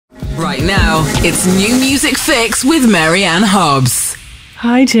Right now, it's New Music Fix with Marianne Hobbs.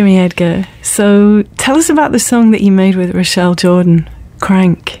 Hi, Jimmy Edgar. So, tell us about the song that you made with Rochelle Jordan,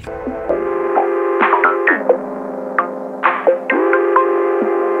 Crank.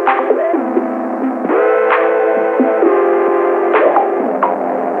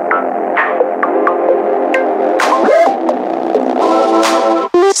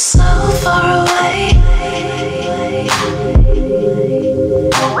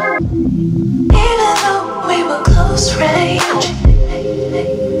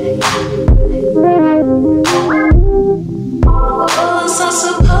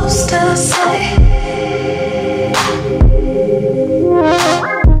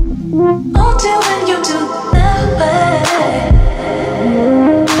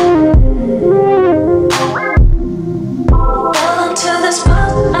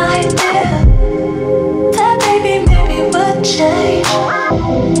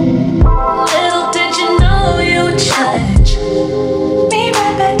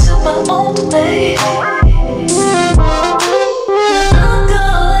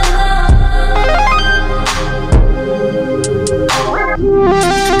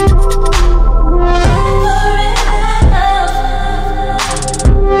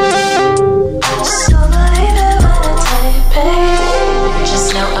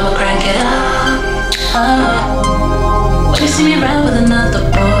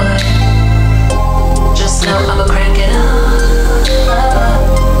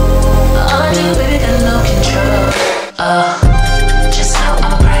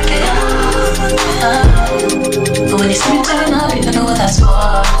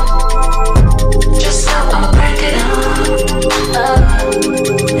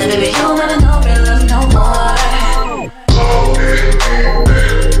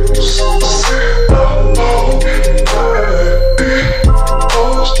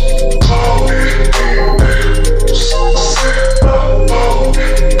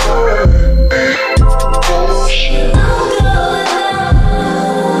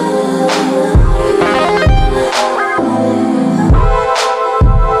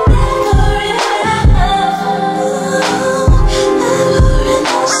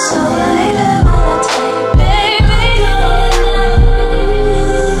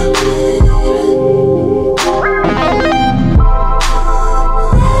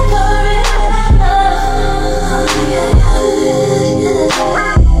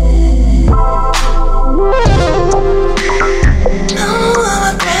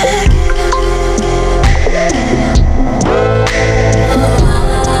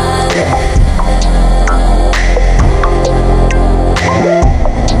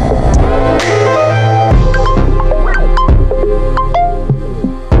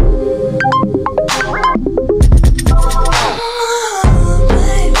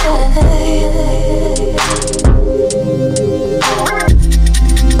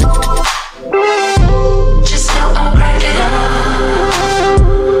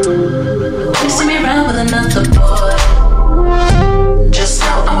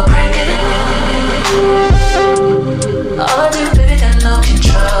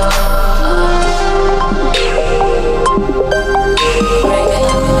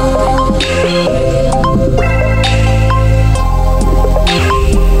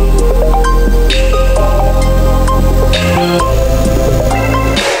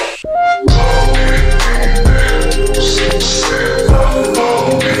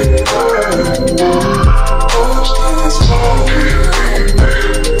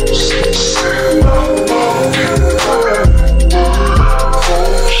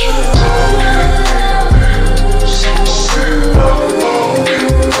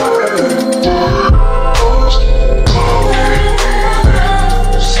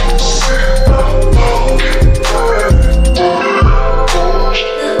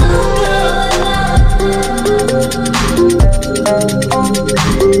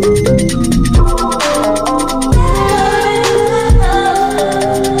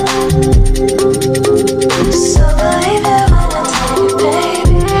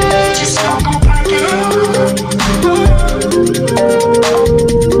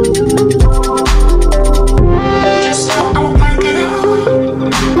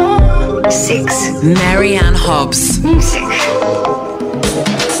 Marianne Hobbs. Music.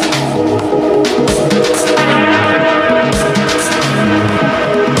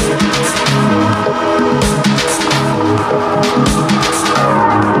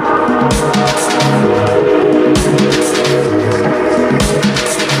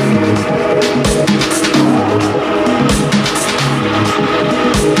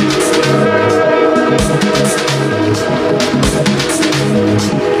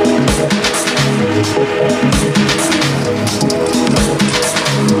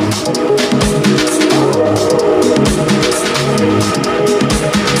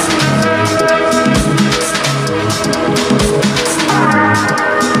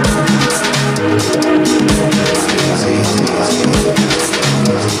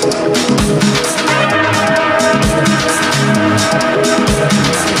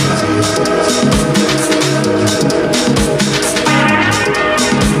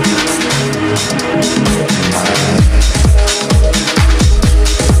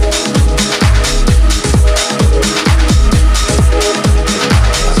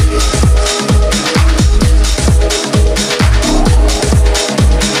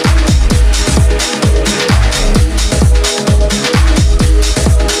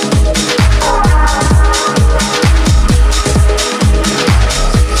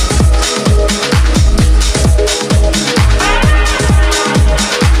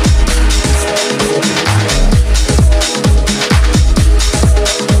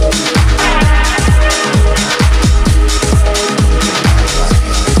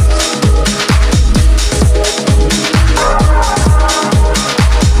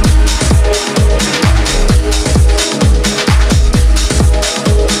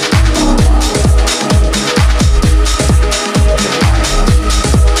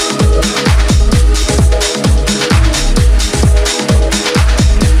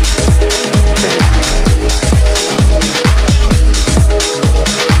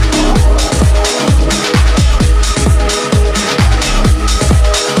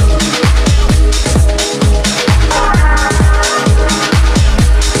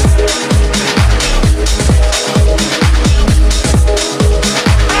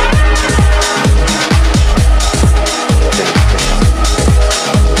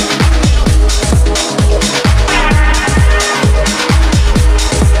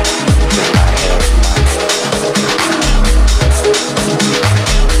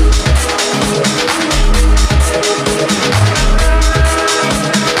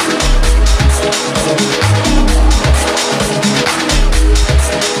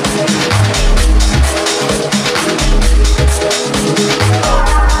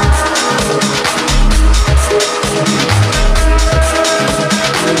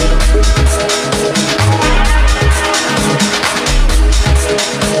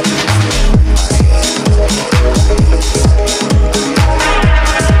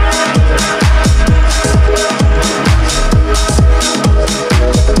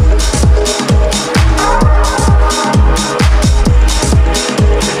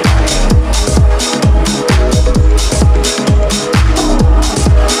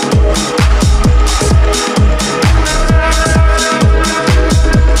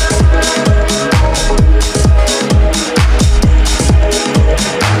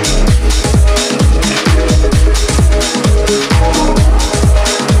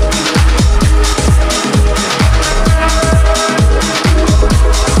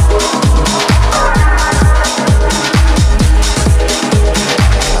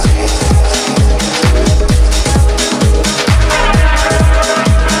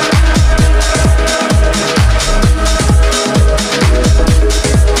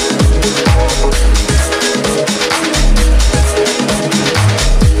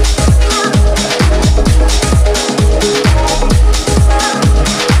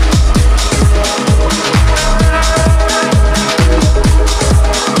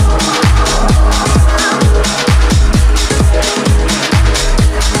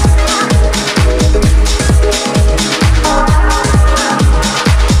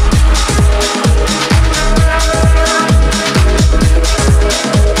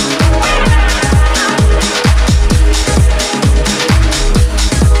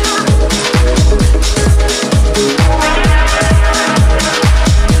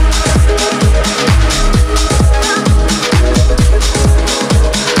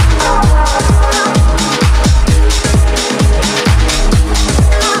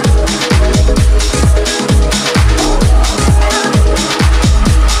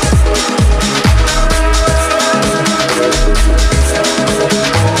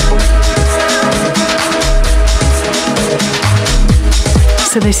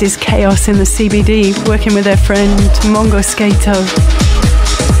 So this is Chaos in the CBD, working with their friend Mongo Skato.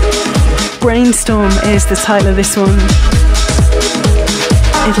 Brainstorm is the title of this one.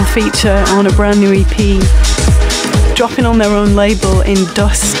 It'll feature on a brand new EP, dropping on their own label In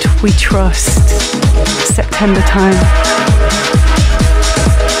Dust We Trust, September time.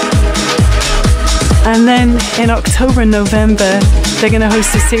 And then in October and November, they're going to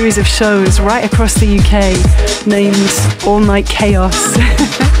host a series of shows right across the UK named All Night Chaos.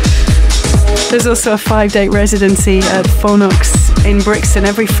 There's also a 5-day residency at Phonox in Brixton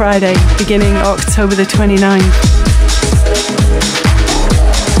every Friday, beginning October the 29th.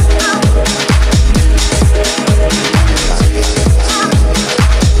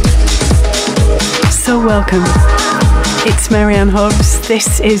 So welcome. It's Marianne Hobbs.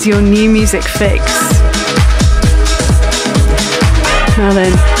 This is your new music fix. Now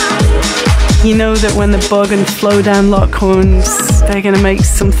then, you know that when the Bug and Flowdown lock horns, they're going to make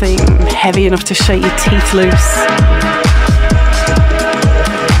something heavy enough to shake your teeth loose.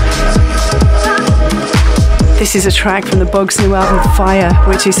 This is a track from the Bug's new album Fire,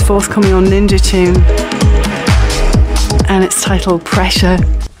 which is forthcoming on Ninja Tune, and it's titled Pressure.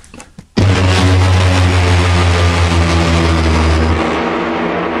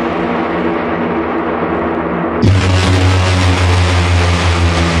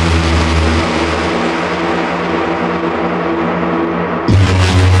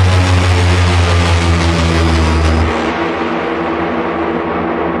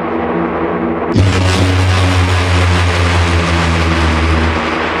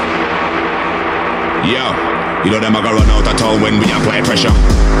 You know them a go run out of town when we apply pressure.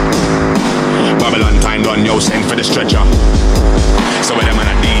 Babylon time done, yo, send for the stretcher. So when them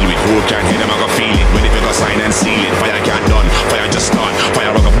man a deal with, who can't hear them a go feel it. When if you go sign and seal it, fire can't done, fire just start.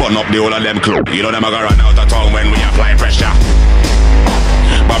 Fire a go burn up the whole of them crew. You know them a go run out of town when we apply pressure.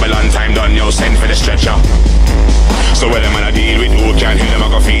 Babylon time done, yo, send for the stretcher. So when them man a deal with, who can't hear them a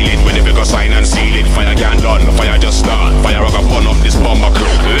go feel it. When if you go sign and seal it, fire can't done, fire just start. Fire a go burn up this bomber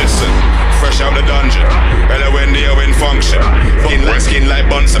crew. Listen. Fresh out the dungeon, hello when they in function. Skin like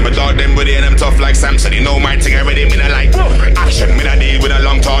Bunsen, but dog them with it and them tough like Samson. You know my thing, everything me not like action. Me not deal with a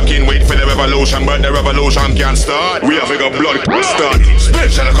long talking, wait for the revolution, but the revolution can't start. We have to go blood start.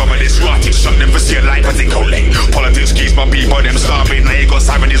 Shall I cover this rotting? Shut them for see a life as they collect. Politics keeps my people them starving. Now you got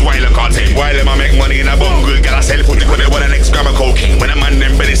savage this while I can't take. While them I make money in a bungle, get a cell phone, when they want the next gram of cocaine. When a man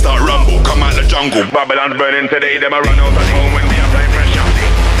them belly start rumble, come out the jungle. Babylon's burning today, them I run out of home when we apply pressure.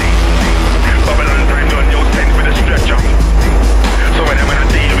 Babylon time done, yo, send for the stretcher. So when I'm in a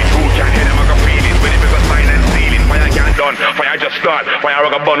deal with who can't hear them, I can feel it. When it is a sign and seal it, fire can't done, fire just start. Fire I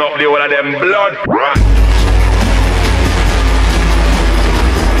can burn up the whole of them blood. Run.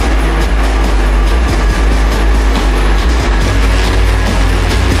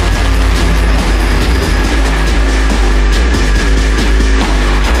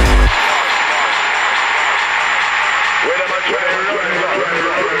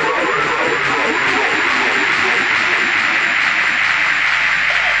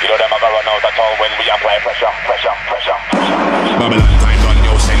 Run out at all when we apply pressure. Babylon time done,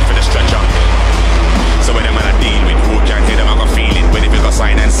 yo, send for the stretcher. So when them man a deal with, who can't hear them, I can feel it. When if you go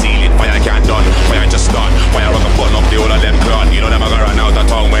sign and seal it, fire can't done, fire just start. Fire I can burn up the whole of them clown. You know them I can run out at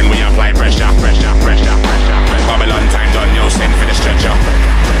all when we apply pressure. Babylon time done, yo, send for the stretcher.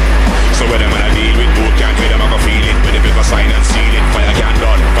 So when them man a deal with, who can't hear them, I can feel it. When if you go sign and seal it, fire can't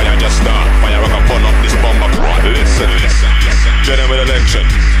done, fire just start. Fire I can burn up this bomber. Listen. General election.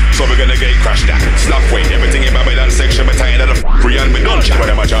 So we're gonna get crashed at. Slap weight, everything in Babylon section, but tired of the free and we don't chat. But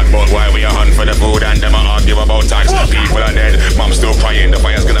them a chat about why we a hunt for the food and them a argue about tax. People are dead, mom's still crying. The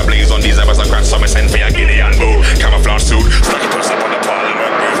fire's gonna blaze on these ever and cracks. So me send for your Guinea and boo. Camouflage suit, stuck it up on the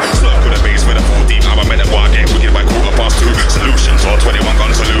parliament booth. Slug to the base with a 40. I'm a man that walk in, we get by 2:15. Solutions or 21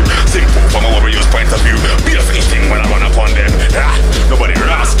 gun salute. Simple from a warrior's point of view. Be a funny thing when I run upon them. Nobody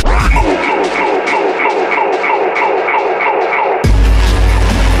rasp.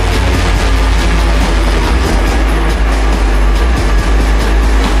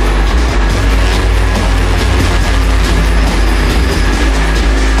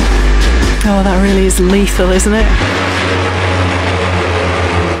 Oh, that really is lethal, isn't it?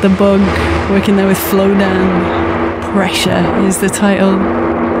 The Bug, working there with Flowdown. Pressure is the title.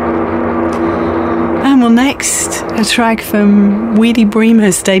 And well, next, a track from Weedy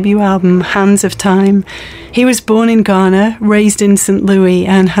Bremer's debut album, Hands of Time. He was born in Ghana, raised in St. Louis,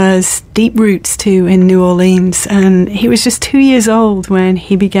 and has deep roots too in New Orleans. And he was just 2 years old when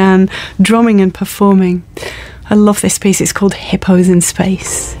he began drumming and performing. I love this piece, it's called Hippos in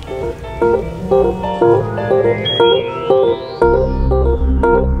Space.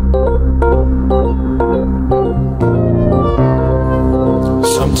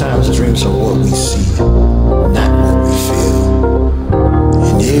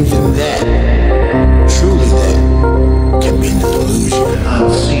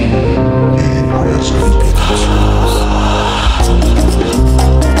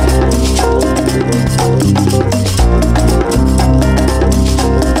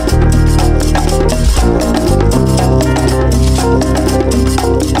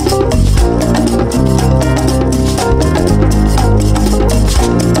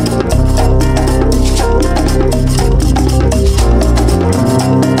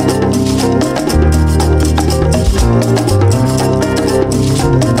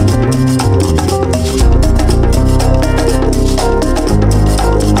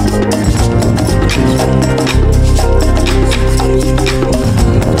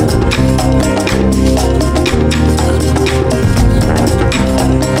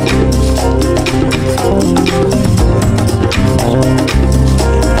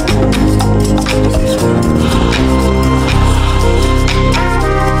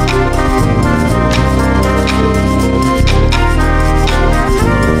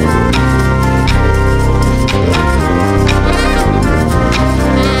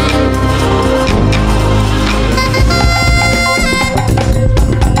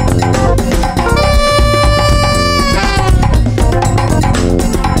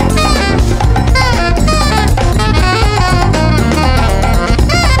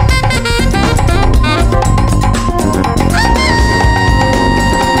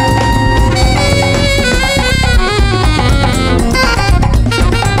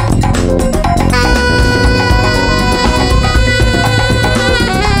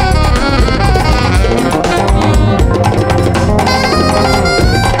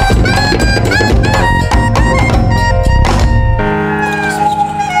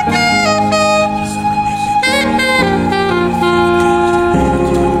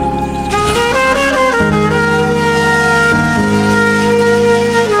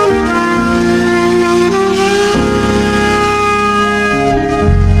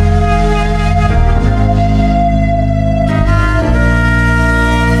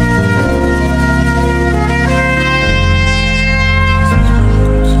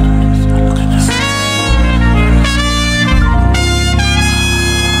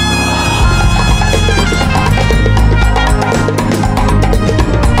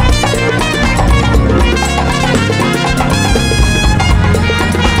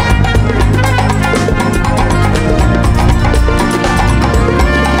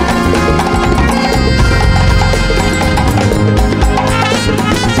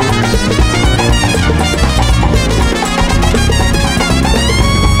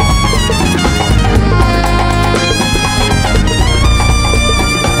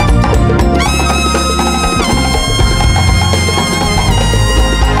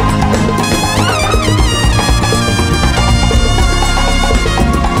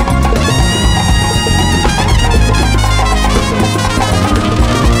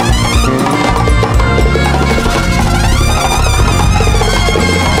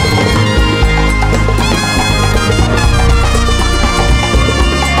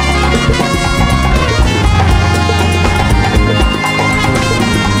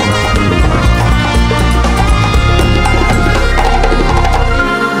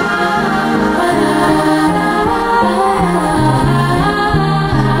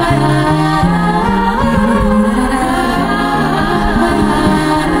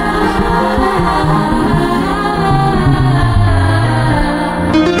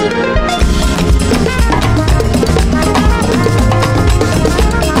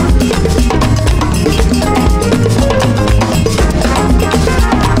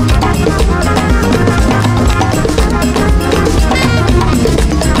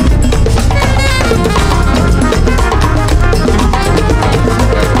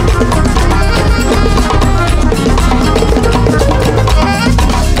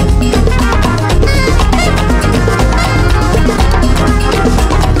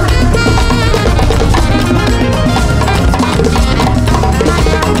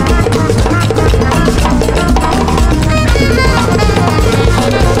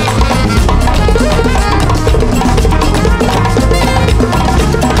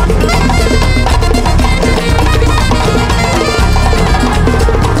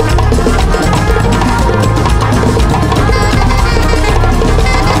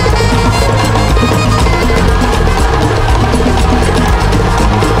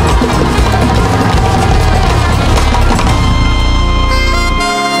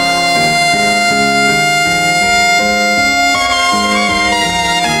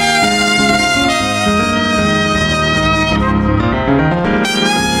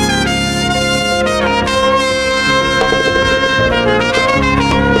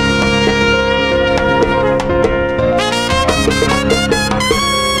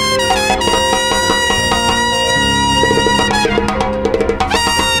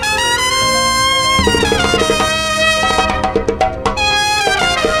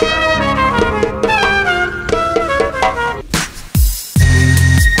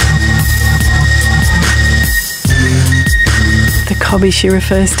 Cobby she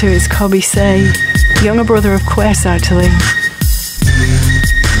refers to as Cobby Say, younger brother of Quest actually.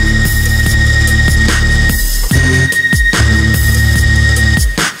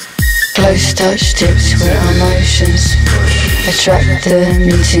 Close touch tips where our motions attract the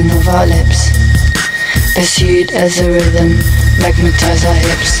meeting of our lips. Pursued as a rhythm, magnetize our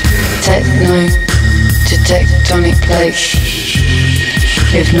hips. Techno to tectonic plates.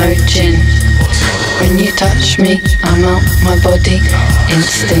 With no gin. When you touch me, I'm out my body.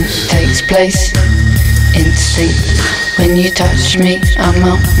 Instinct takes place. Instinct. When you touch me, I'm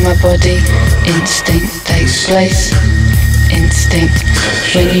out my body. Instinct takes place. Instinct.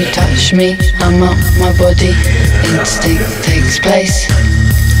 When you touch me, I'm out my body. Instinct takes place.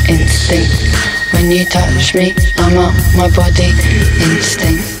 Instinct. When you touch me, I'm out my body.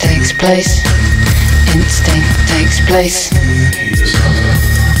 Instinct takes place. Instinct takes place.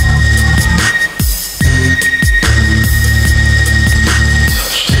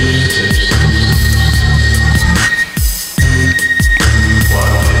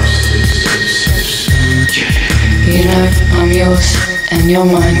 You know I'm yours and you're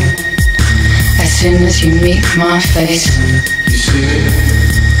mine. As soon as you meet my face.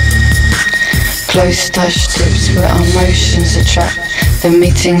 Close touch tips where our motions attract the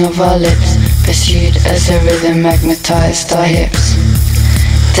meeting of our lips. Pursued as a rhythm, magnetized our hips.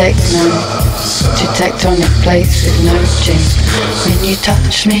 Techno to tectonic plates with no gin. When you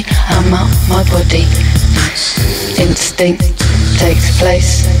touch me, I'm out my body. Instinct takes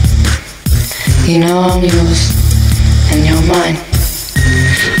place. You know I'm yours and you're mine.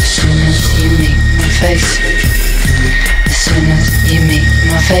 As soon as you meet my face. As soon as you meet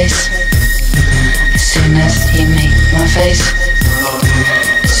my face. As soon as you meet my face.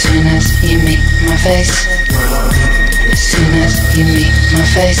 As soon as you meet my face. As soon as you meet my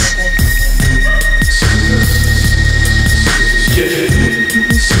face.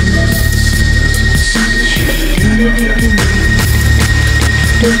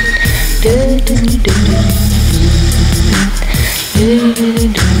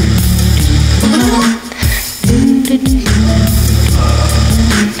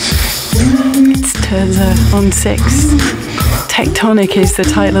 It's Terza on 6. Tectonic is the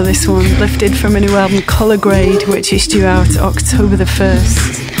title of this one, lifted from a new album Colour Grade, which is due out October the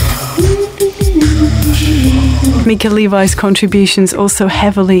 1st. Mika Levi's contributions also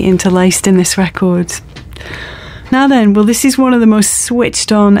heavily interlaced in this record. Now then, well, this is one of the most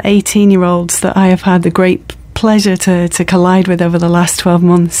switched on 18-year-olds that I have had the great pleasure to collide with over the last 12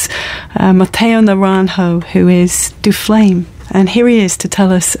 months. Matteo Naranjo, who is Du Flame. And here he is to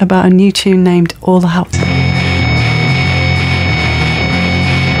tell us about a new tune named All Out.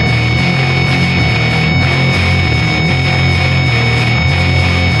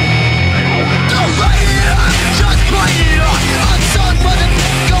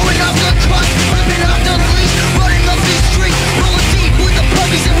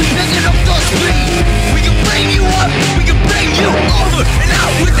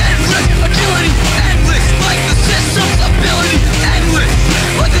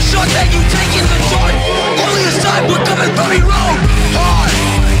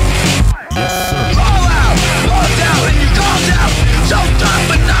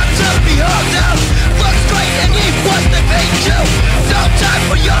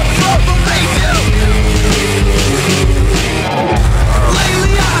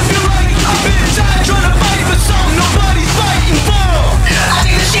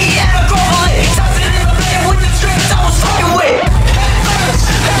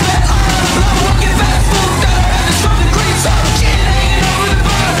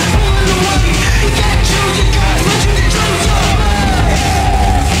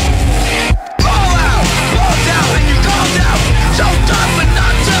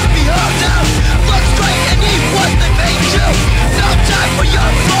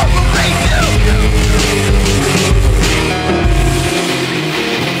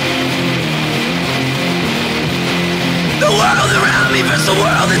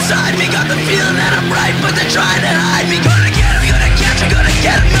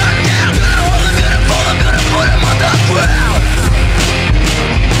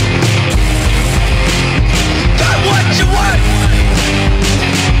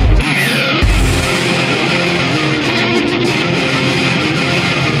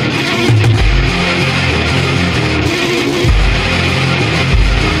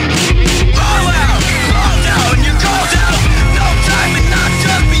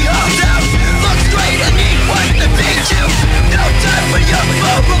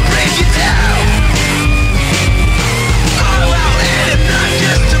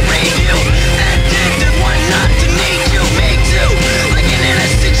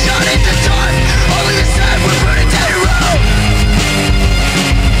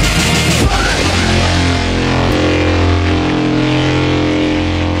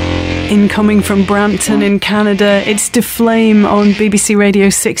 incoming from Brampton in Canada. It's De Flame on BBC Radio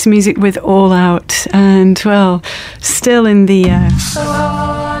 6 Music with All Out. And, well, still in the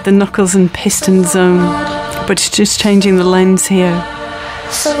knuckles and piston zone, but it's just changing the lens here.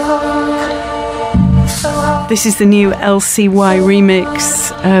 This is the new LCY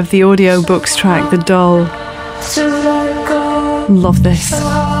remix of the audiobooks track, The Doll. Love this. So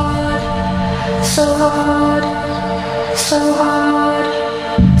hard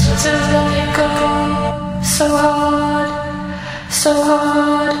to let go. So hard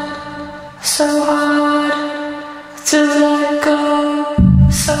to let go.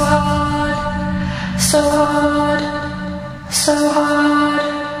 So hard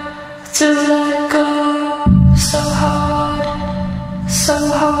to let go. So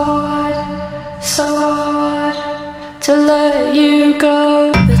hard to let you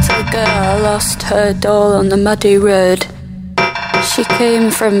go. Little girl lost her doll on the muddy road. She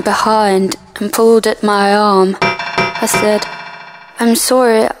came from behind and pulled at my arm. I said, "I'm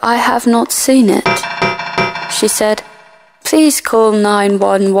sorry, I have not seen it." She said, "Please call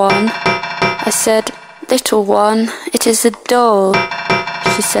 911. I said, "Little one, it is a doll."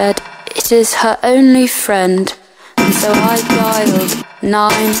 She said, "It is her only friend." And so I dialed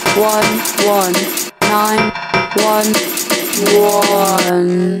 911,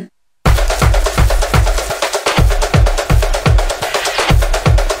 911.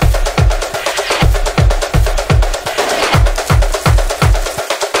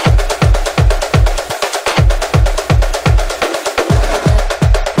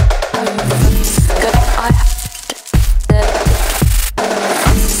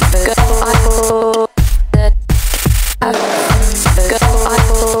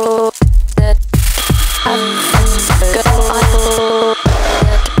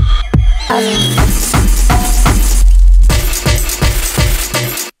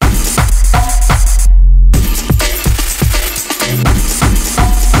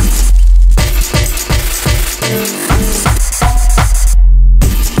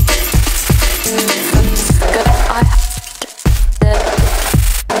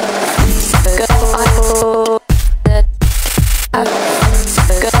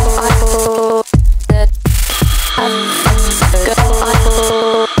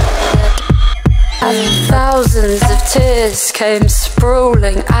 Thousands of tears came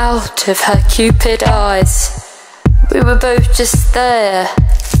sprawling out of her cupid eyes. We were both just there,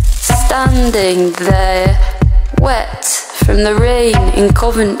 standing there, wet from the rain in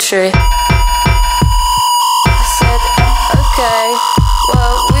Coventry. I said, "Okay,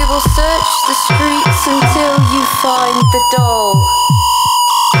 well, we will search the streets until you find the doll.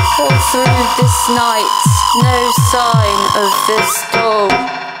 All through this night, no sign of this doll."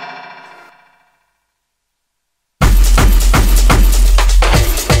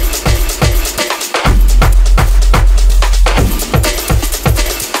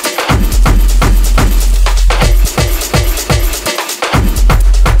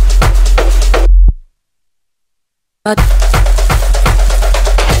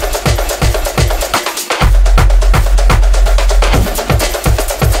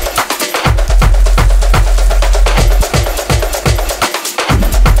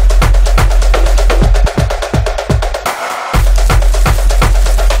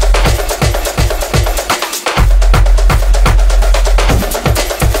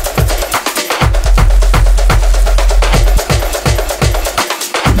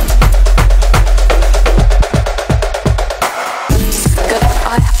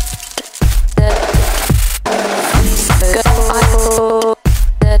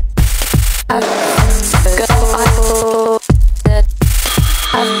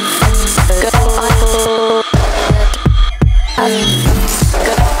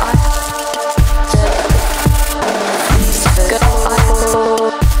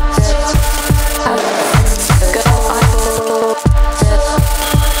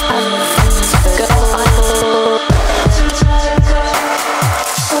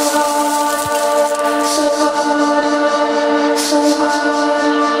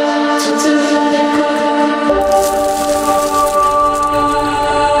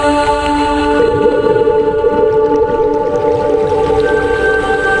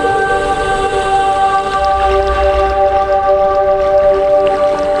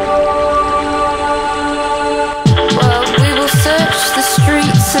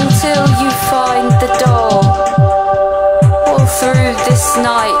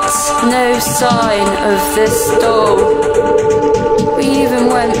 No sign of this doll. We even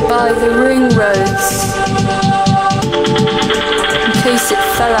went by the ring roads in case it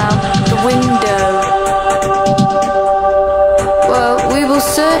fell out the window. Well, we will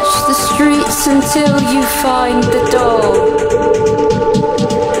Search the streets until you find the doll.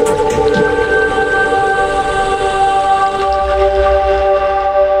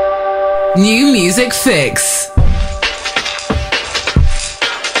 New Music Fix.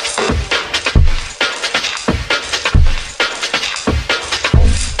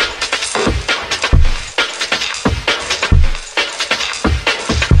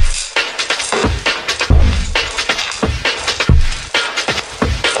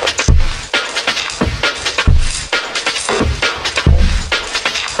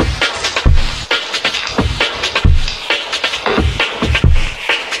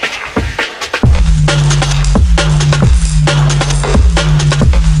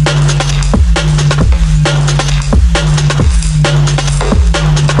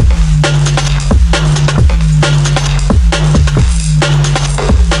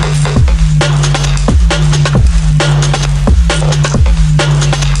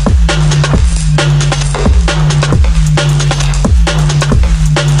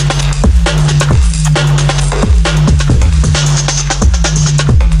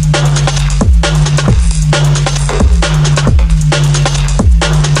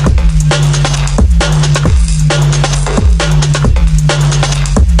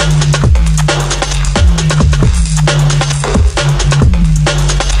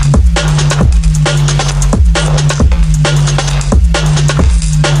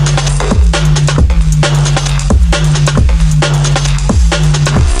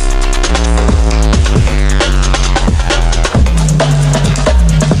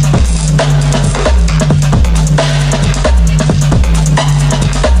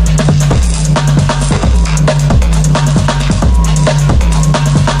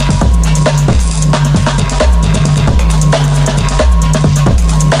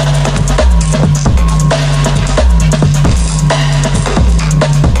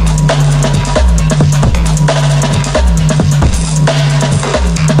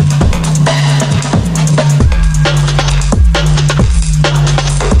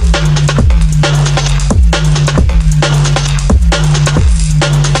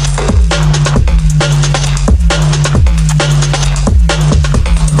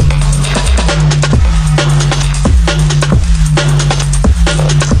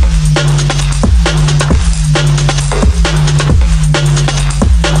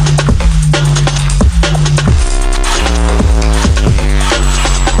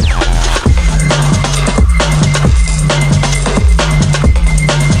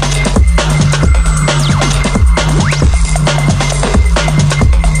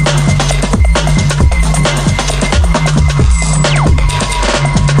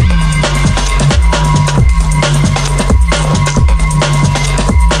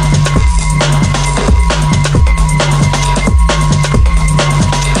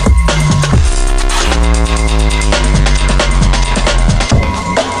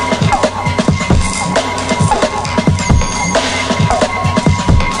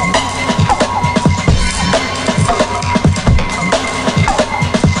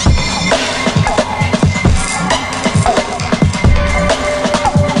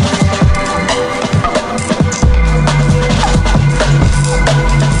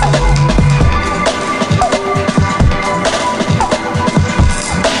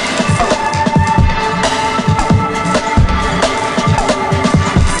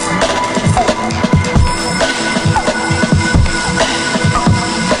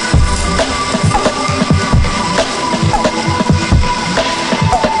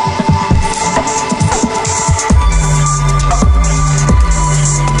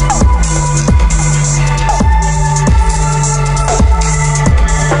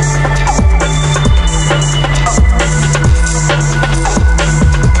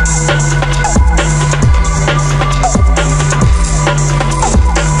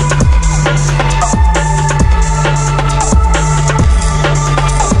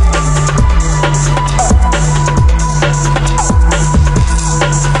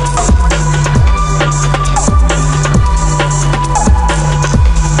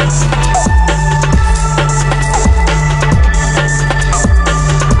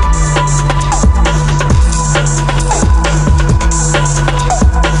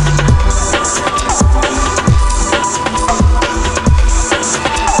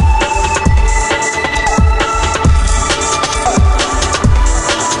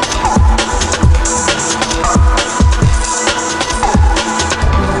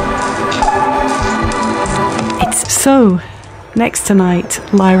 So, next tonight,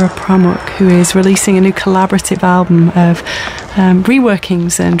 Lyra Pramuk, who is releasing a new collaborative album of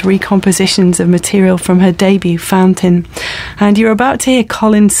reworkings and recompositions of material from her debut, Fountain. And you're about to hear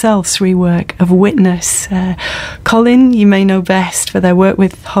Colin Self's rework of Witness. Colin, you may know best for their work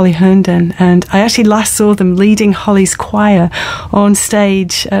with Holly Herndon, and I actually last saw them leading Holly's choir on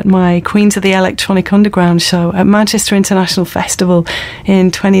stage at my Queens of the Electronic Underground show at Manchester International Festival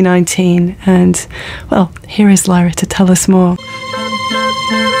in 2019. And, well, here is Lyra to tell us more.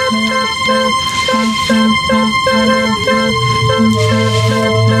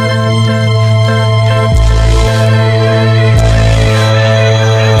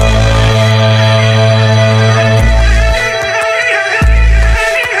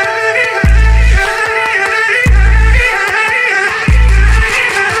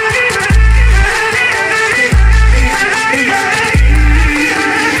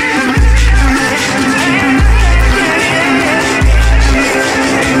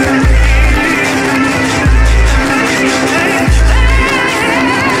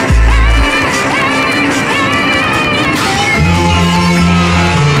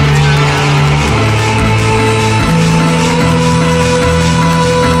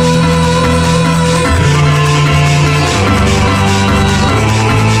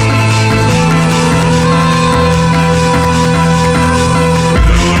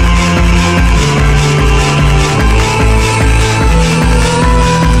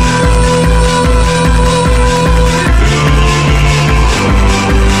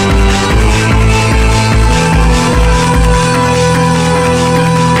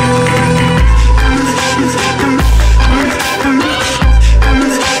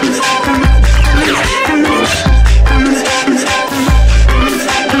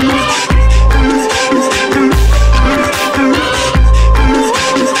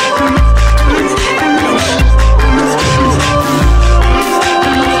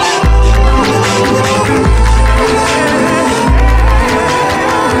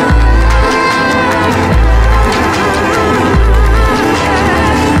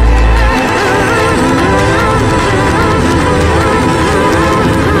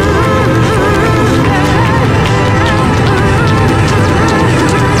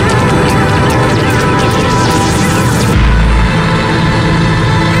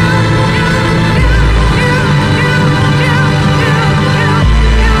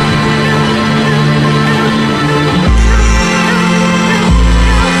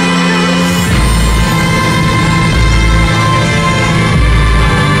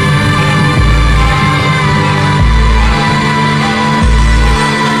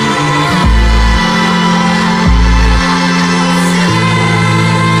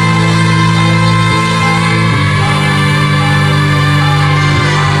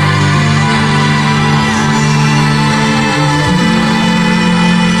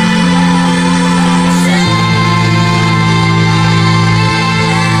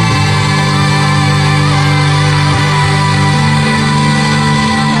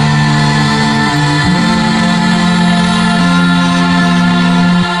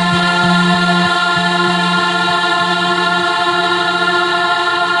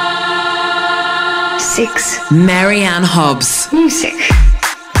 Marianne Hobbs. Music.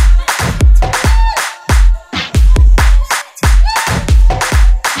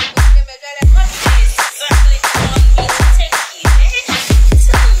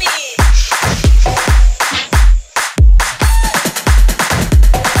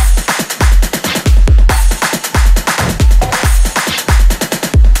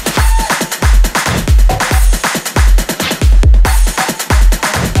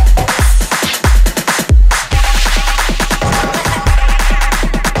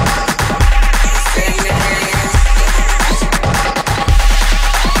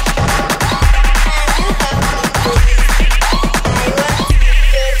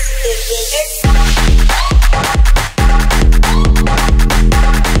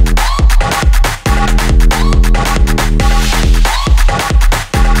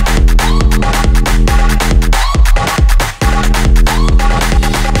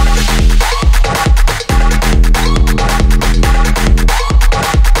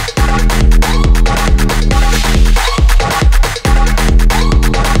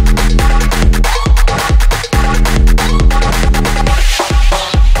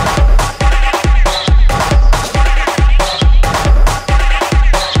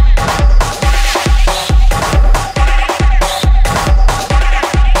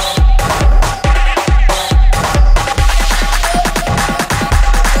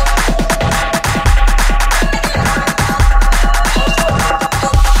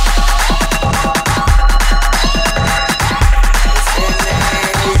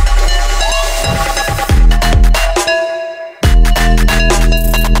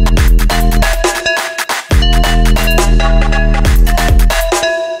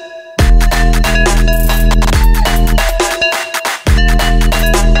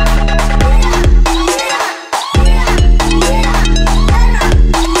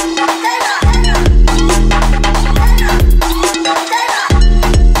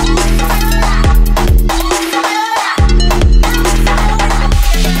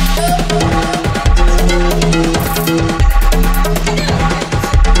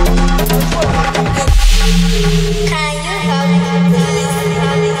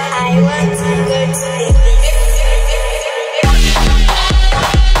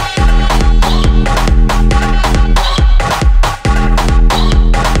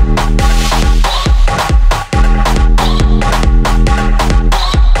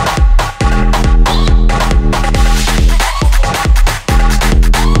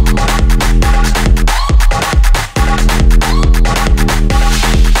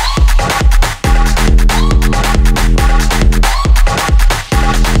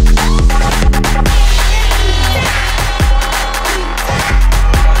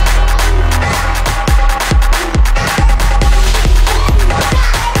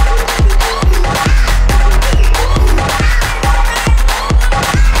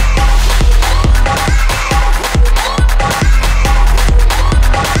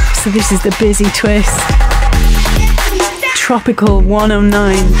 So this is the Busy Twist. Tropical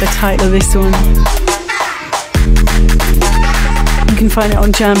 109, the title of this one. You can find it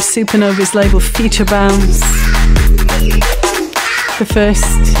on Jam Supernova's label Future Bounce. The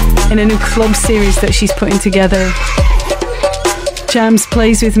first in a new club series that she's putting together. Jams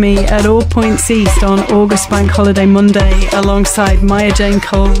plays with me at All Points East on August Bank Holiday Monday alongside Maya Jane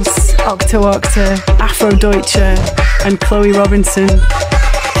Coles, Octo Octa, Afro Deutsche and Chloe Robinson.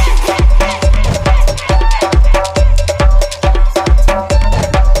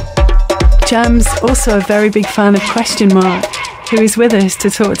 Jam's also a very big fan of Question Mark, who is with us to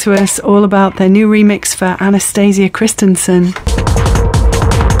talk to us all about their new remix for Anastasia Christensen.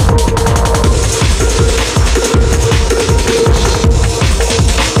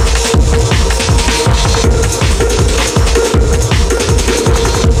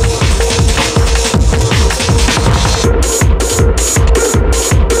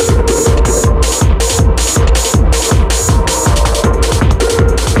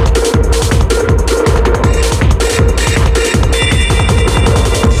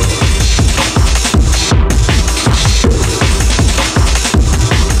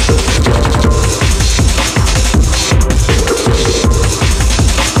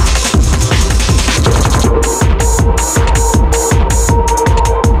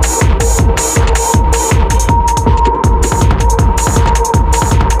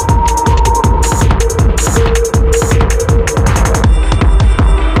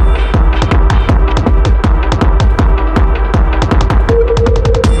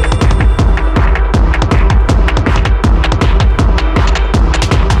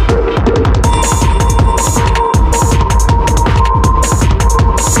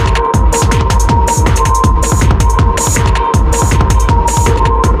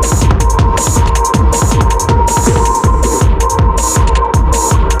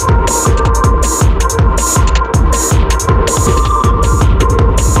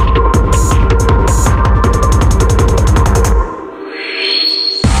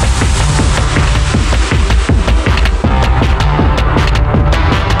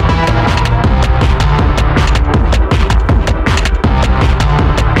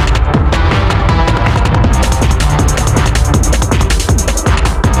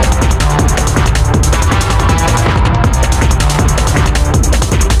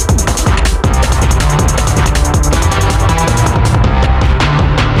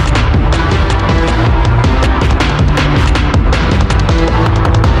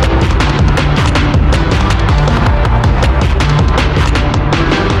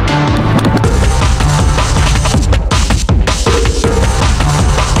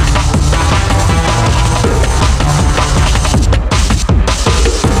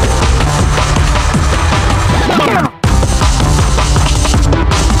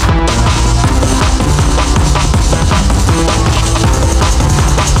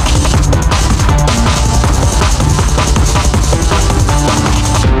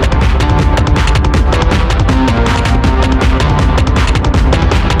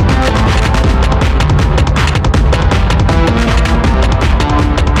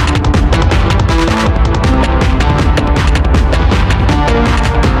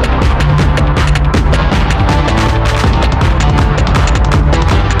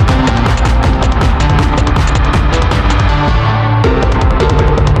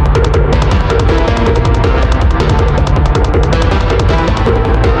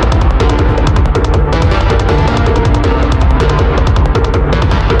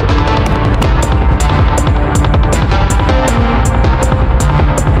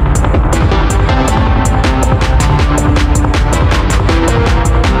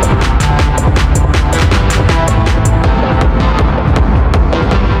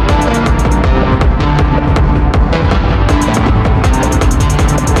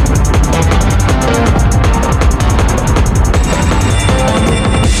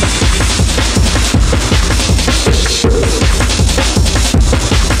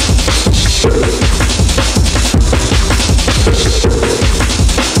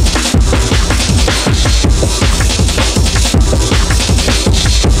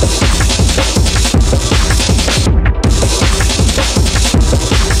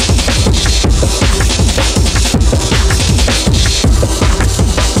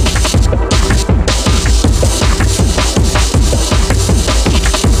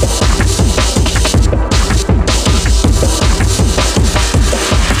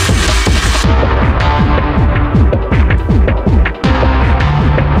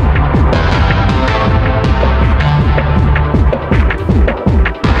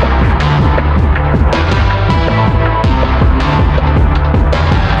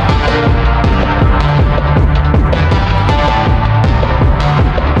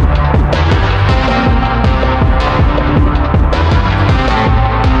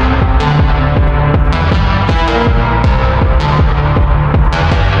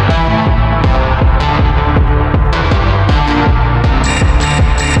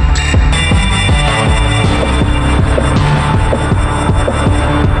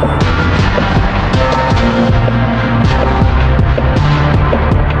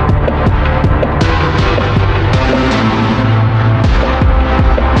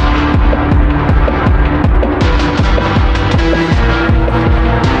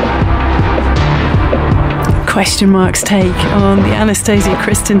 Question Mark's take on the Anastasia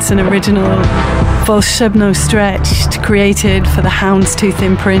Christensen original Volshebno Stretched, created for the Houndstooth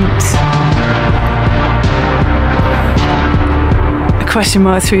imprint. Question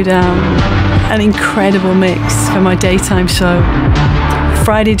Mark threw down an incredible mix for my daytime show.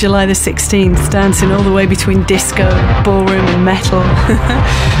 Friday, July the 16th, dancing all the way between disco, ballroom and metal.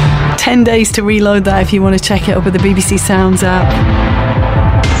 10 days to reload that if you want to check it up with the BBC Sounds app.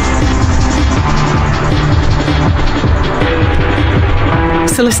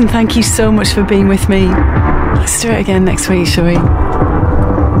 So listen, thank you so much for being with me. Let's do it again next week, shall we?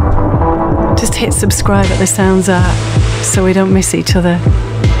 Just hit subscribe at the Sounds app so we don't miss each other.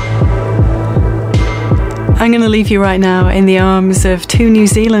 I'm going to leave you right now in the arms of two New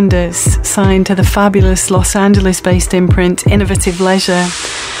Zealanders signed to the fabulous Los Angeles-based imprint Innovative Leisure.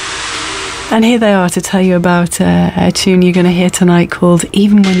 And here they are to tell you about a tune you're going to hear tonight called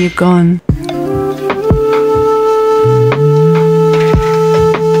Even When You're Gone.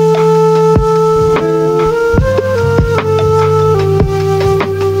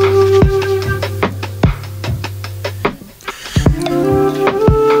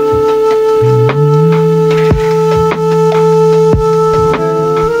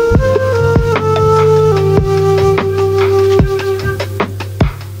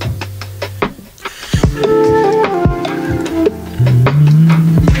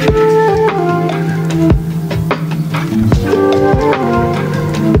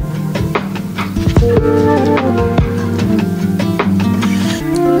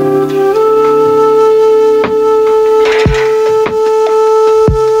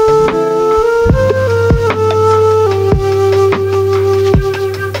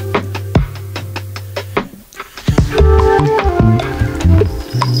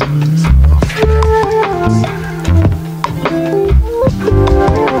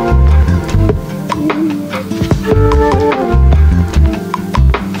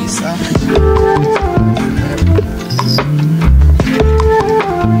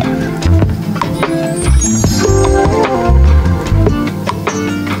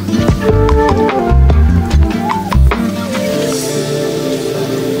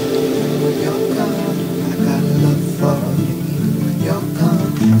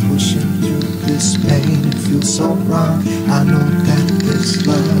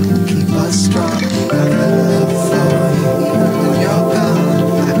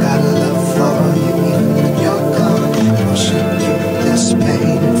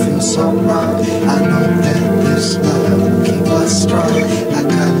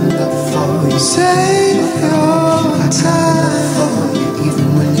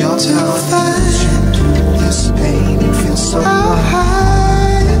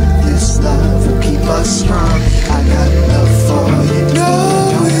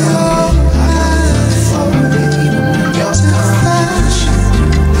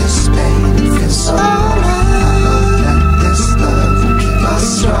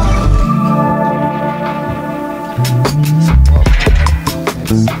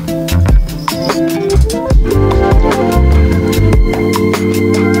 Yes.